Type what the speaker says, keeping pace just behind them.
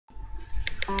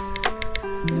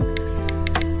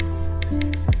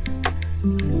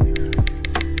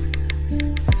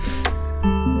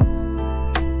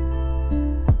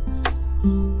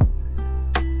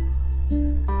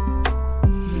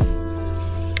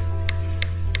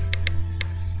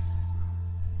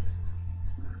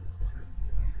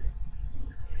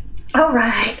All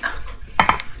right.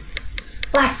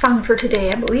 Last song for today,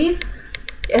 I believe.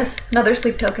 Yes, another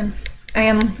sleep token. I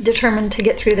am determined to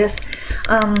get through this.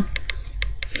 I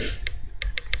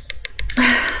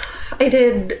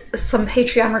did some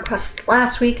Patreon requests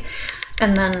last week,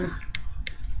 and then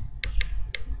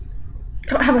I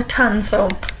don't have a ton, so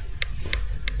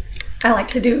I like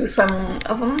to do some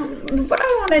of them, but I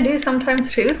want to do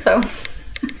sometimes too, so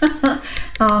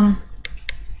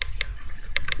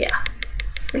yeah,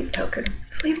 sleep token,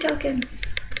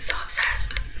 so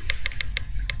obsessed.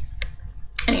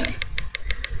 Anyway,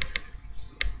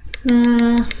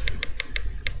 I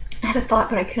had a thought,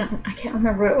 but I can't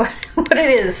remember what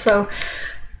it is. So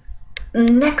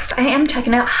next, I am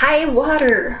checking out High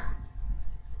Water.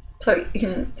 So you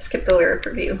can skip the lyric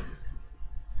review.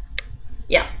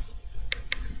 Yeah.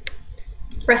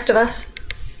 Rest of Us.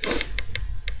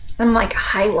 I'm like,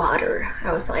 high water.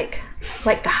 I was like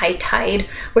the high tide,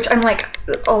 which I'm like,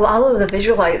 all of the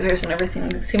visualizers and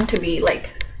everything seem to be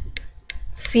like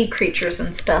sea creatures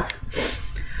and stuff.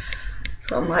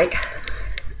 So I'm like,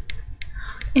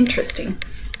 interesting.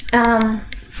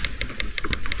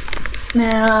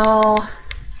 Now,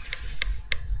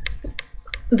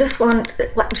 this one,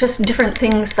 just different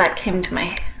things that came to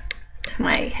my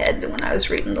head when I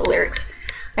was reading the lyrics.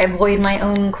 I avoid my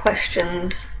own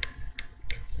questions.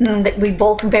 That we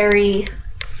both bury,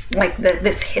 like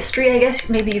this history, I guess,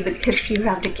 maybe the history you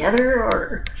have together,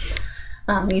 or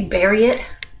you bury it.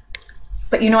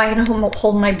 But you know, I can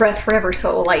hold my breath forever,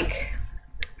 so like,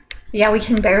 yeah, we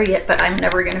can bury it, but I'm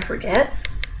never gonna forget.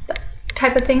 That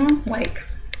type of thing, like,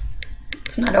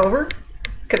 it's not over.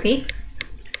 Could be.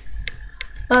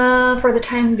 For the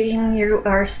time being, you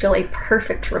are still a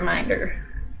perfect reminder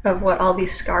of what all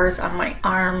these scars on my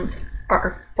arms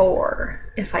are for,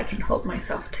 if I can hold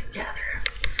myself together.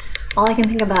 All I can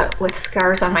think about with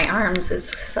scars on my arms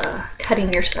is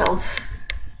cutting yourself.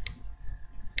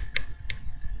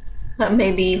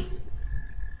 Maybe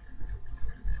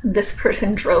this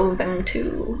person drove them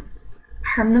to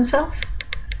harm themselves.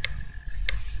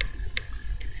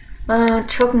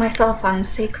 Choke myself on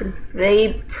sacred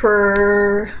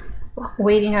vapor,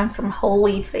 waiting on some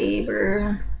holy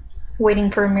favor,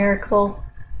 waiting for a miracle,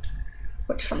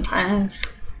 which sometimes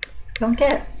don't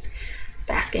get.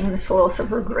 Basking in the solace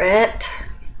of regret.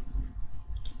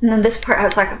 And then this part, I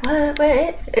was like,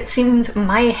 what? It seems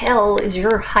my hell is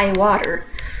your high water,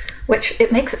 which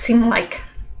it makes it seem like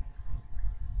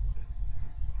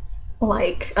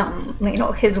you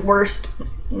know, his worst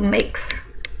makes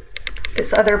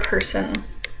this other person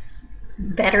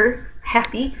better,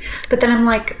 happy. But then I'm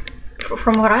like,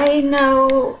 from what I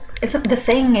know, isn't the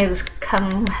saying is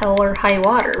come hell or high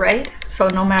water, right? So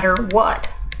no matter what,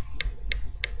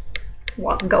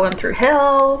 going through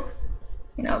hell,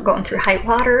 you know, going through high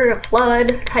water, a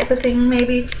flood type of thing,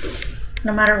 maybe,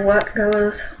 no matter what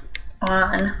goes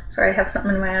on. Sorry, I have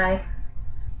something in my eye.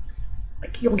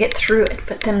 Like, you'll get through it.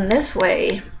 But then this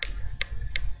way,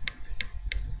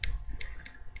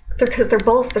 because they're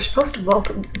supposed to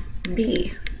both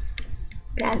be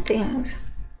bad things.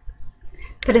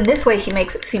 But in this way, he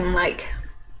makes it seem like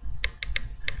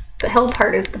the hell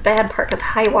part is the bad part, but the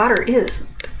high water is.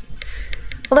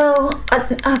 Although,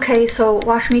 okay, so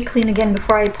wash me clean again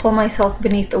before I pull myself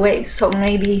beneath the waves. So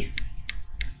maybe,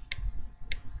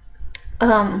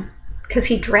 because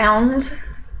he drowns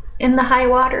in the high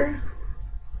water.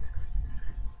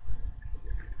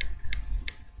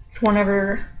 So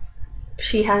whenever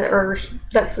she has, or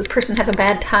this person has a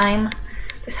bad time,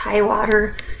 this high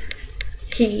water,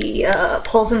 he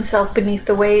pulls himself beneath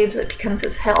the waves, it becomes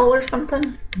his hell or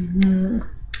something.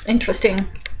 Interesting.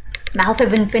 Mouth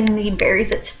of infinity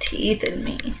buries its teeth in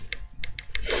me.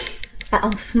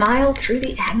 I'll smile through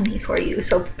the agony for you.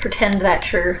 So pretend that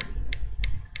you're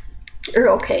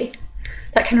okay.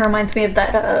 That kind of reminds me of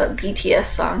that BTS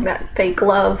song, that fake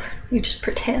love. You just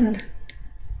pretend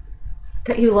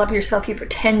that you love yourself. You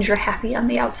pretend you're happy on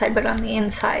the outside, but on the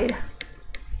inside,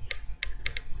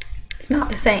 it's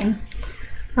not the same.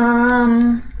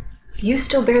 You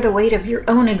still bear the weight of your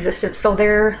own existence, so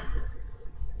they're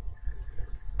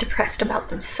depressed about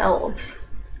themselves,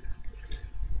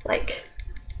 like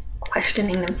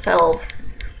questioning themselves,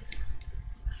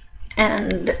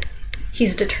 and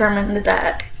he's determined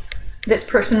that this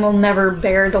person will never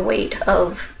bear the weight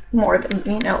of more than,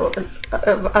 you know,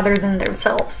 of other than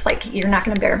themselves. Like, you're not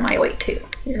going to bear my weight too.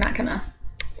 You're not going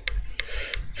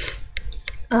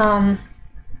to.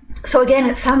 So again,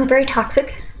 it sounds very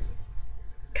toxic,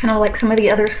 kind of like some of the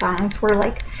other songs where,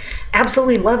 like,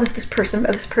 absolutely loves this person,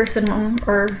 but this person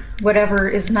or whatever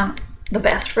is not the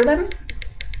best for them.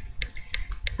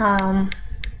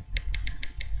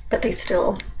 But they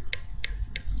still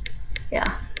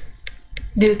yeah,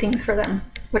 do things for them,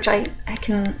 which I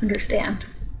can understand,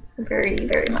 very,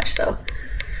 very much so.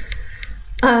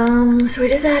 So we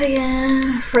did that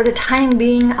again. For the time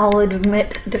being, I'll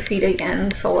admit defeat again.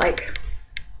 So like,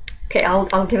 okay,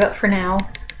 I'll give up for now.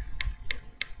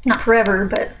 Not forever,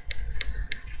 but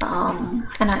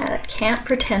and I can't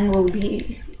pretend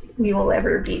we will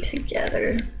ever be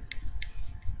together.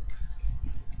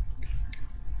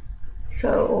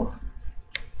 So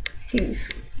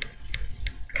he's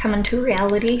coming to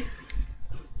reality.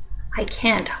 I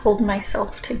can't hold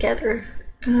myself together.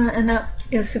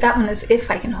 And so that one is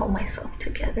if I can hold myself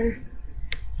together.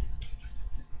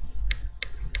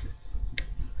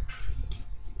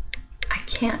 I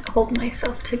can't hold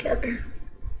myself together.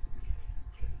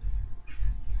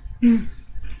 I'm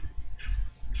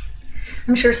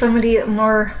sure somebody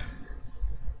more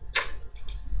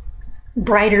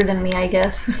brighter than me, I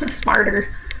guess, smarter,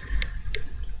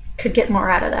 could get more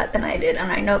out of that than I did.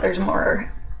 And I know there's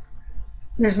more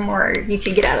you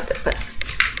could get out of it, but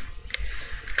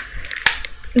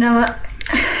no,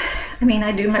 I mean,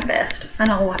 I do my best, and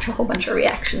I'll watch a whole bunch of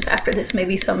reactions after this.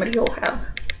 Maybe somebody will have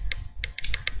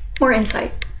more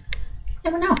insight.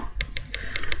 Never know.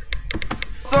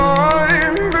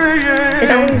 It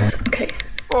always, okay.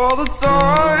 All the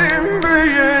time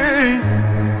being,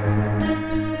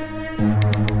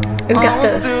 We've got the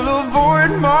still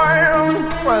avoid my own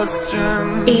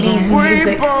questions. 80s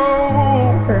music,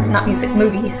 or not music,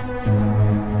 movie.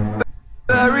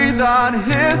 Bury that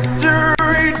history.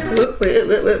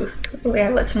 Wait,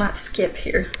 let's not skip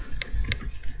here.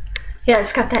 Yeah,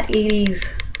 it's got that 80s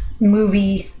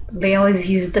movie. They always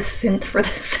use the synth for the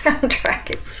soundtrack.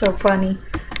 It's so funny.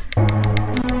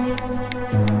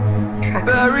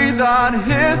 Bury that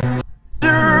history.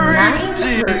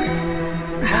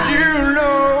 You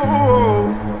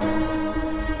know,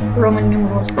 Roman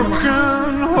numerals per I month.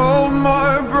 can hold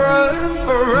my breath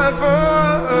forever.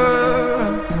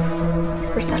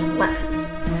 Where's that left?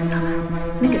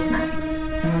 I think it's 9.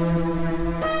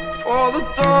 For the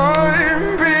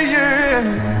time being,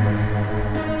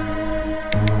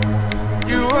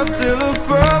 you are still a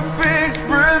perfect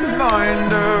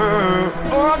reminder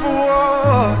of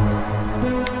what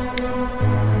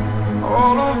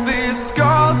all of these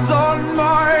scars on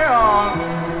my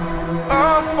arms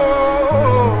are for.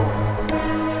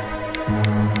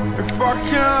 If I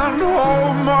can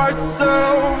hold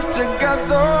myself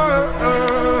together,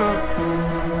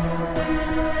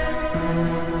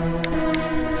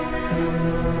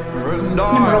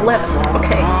 Number 11.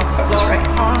 Okay, that's right.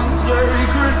 on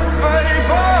sacred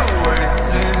paper,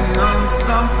 waiting on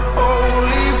some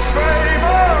holy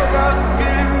favor,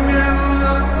 basking in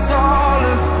the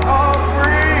solace of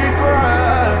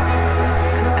regret.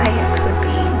 Because IX would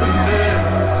be And it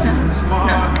seems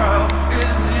my hell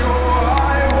is your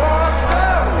high water,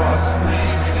 wash me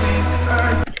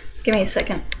clean. Give me a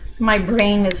second. My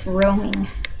brain is roaming.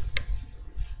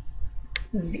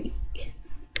 V.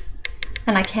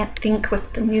 And I can't think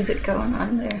with the music going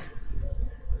on there.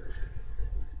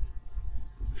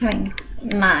 I mean,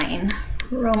 9.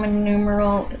 Roman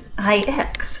numeral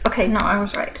IX. Okay, no, I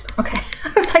was right. Okay.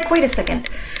 I was like, wait a second.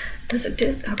 Does it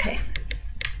do? Okay.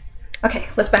 Okay,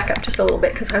 let's back up just a little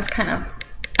bit because I was kind of.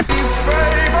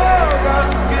 Favor,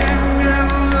 basking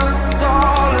in the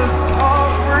solace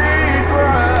of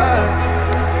regret.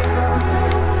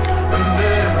 And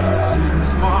it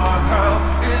seems my hell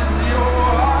is your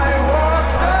high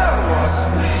water, wash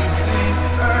me clean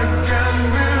again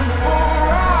before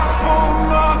I pull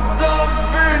myself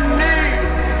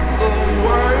beneath the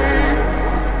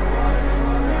waves.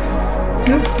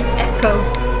 Oop, echo.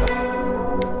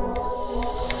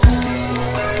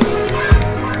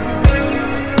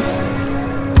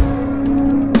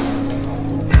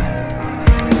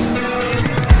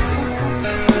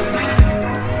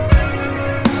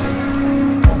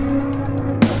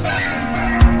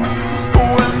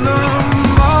 When the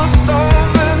month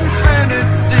of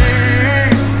infinity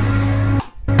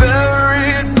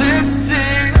buries its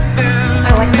teeth in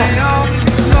I like me, that. I'll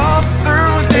slog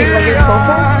through They the layered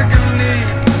vocals. agony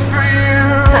for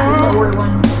That you. lower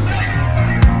one.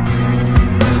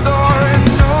 Though I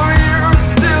know you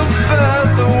still bear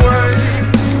the weight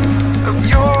of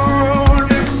your own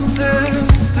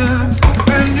existence,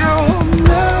 and you'll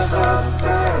never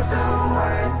bear the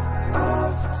weight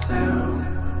of two.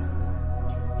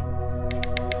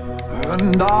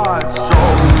 And I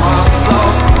sold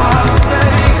myself my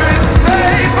sacred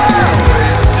paper,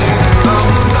 waiting on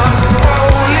some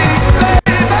holy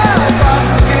favor,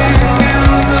 basking in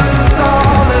the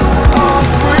solace of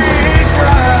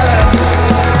regret.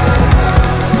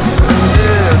 And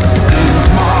it seems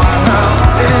my hell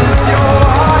is your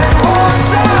high water.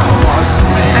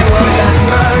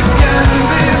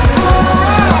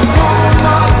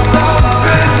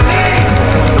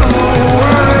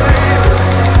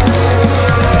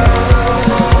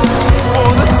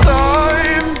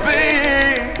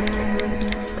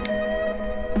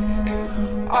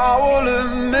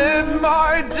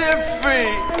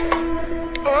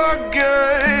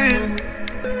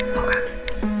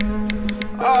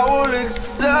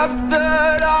 except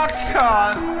that I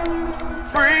can't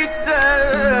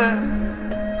pretend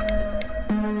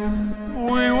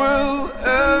we will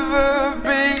ever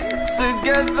be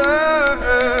together.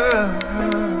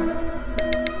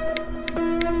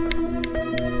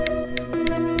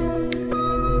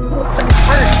 Looks like it's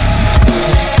hard.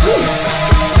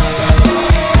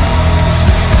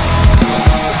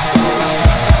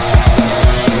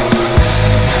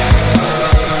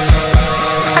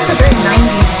 That's a very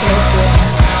 90s feel to it.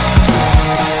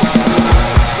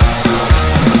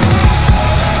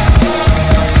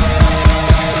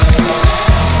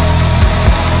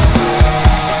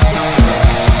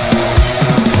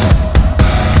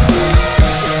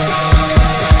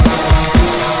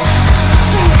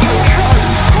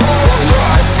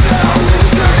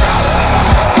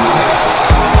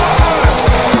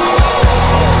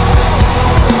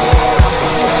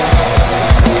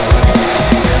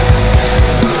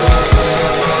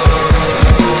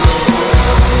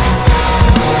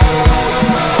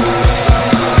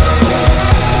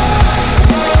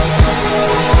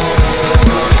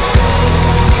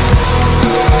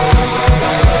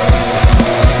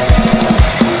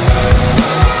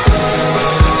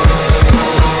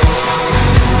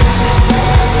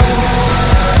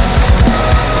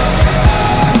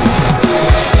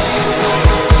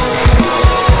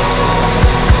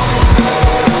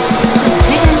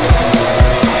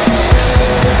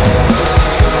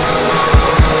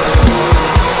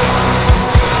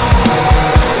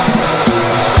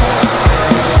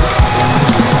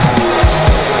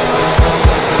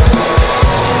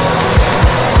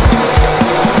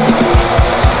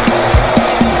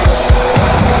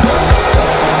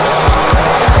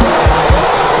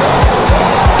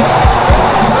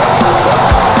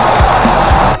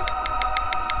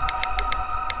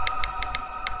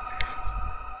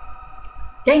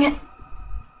 Dang it.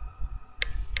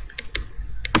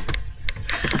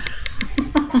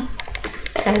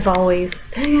 As always.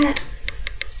 Dang it.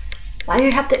 Why do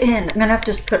you have to end? I'm gonna have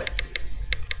to just put,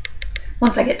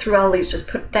 once I get through all these, just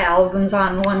put the albums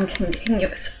on one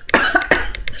continuous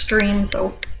stream,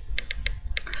 so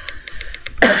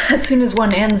as soon as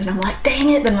one ends and I'm like, dang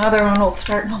it, then another one will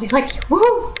start and I'll be like,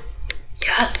 woo!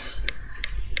 Yes!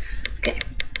 Okay,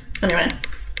 anyway.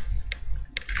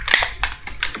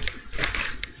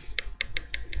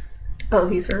 Oh,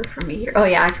 these are from a year. Oh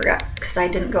yeah, I forgot, because I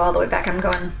didn't go all the way back. I'm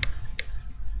going,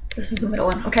 this is the middle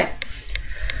one. Okay.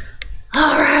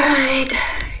 All right.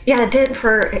 Yeah, it did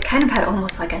it kind of had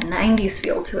almost like a 90s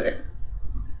feel to it.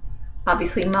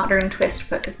 Obviously modern twist,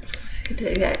 but that's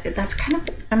kind of,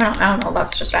 I don't know,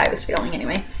 that's just what I was feeling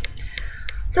anyway.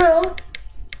 So,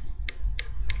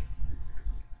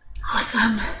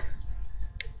 awesome.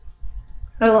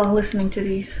 I love listening to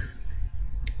these.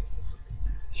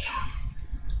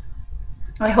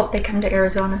 I hope they come to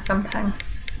Arizona sometime.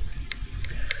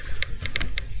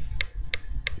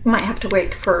 Might have to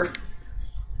wait for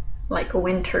like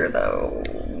winter though,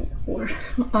 or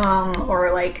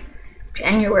like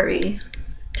January,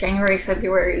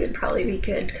 February would probably be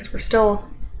good because we're still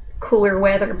cooler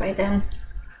weather by then.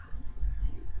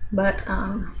 But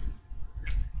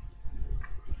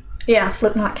yeah,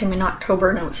 Slipknot came in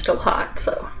October and it was still hot,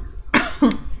 so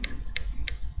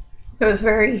it was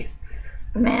very,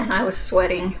 man, I was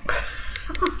sweating.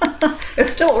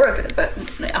 It's still worth it, but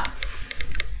yeah.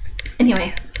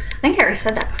 Anyway, I think I already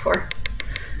said that before.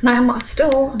 And I'm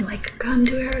like, come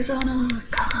to Arizona,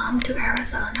 come to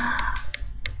Arizona.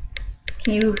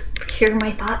 Can you hear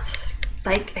my thoughts?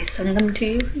 Like I send them to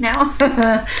you now?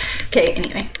 Okay,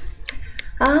 anyway.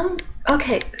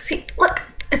 Okay, see, look,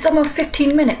 it's almost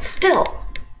 15 minutes still.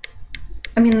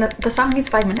 I mean, the song is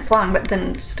 5 minutes long, but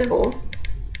then still.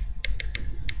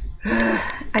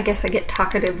 I guess I get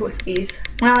talkative with these.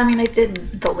 Well, I mean, I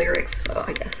did the lyrics, so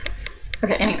I guess that's...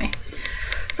 Okay, anyway.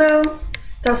 So,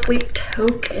 They'll Sleep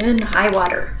Token, High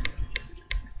Water.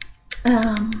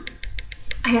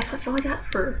 I guess that's all I got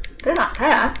for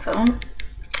that. So,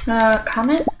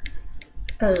 comment,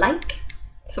 like,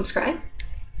 subscribe.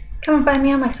 Come and find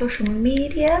me on my social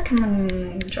media. Come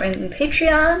and join the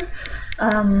Patreon.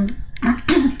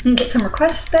 Get some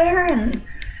requests there, and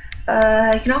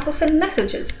you can also send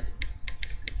messages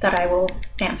that I will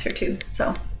answer to.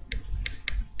 So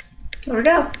there we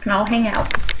go. We can all hang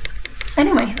out.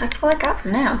 Anyway, that's all I got for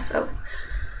now. So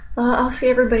I'll see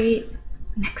everybody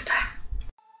next time.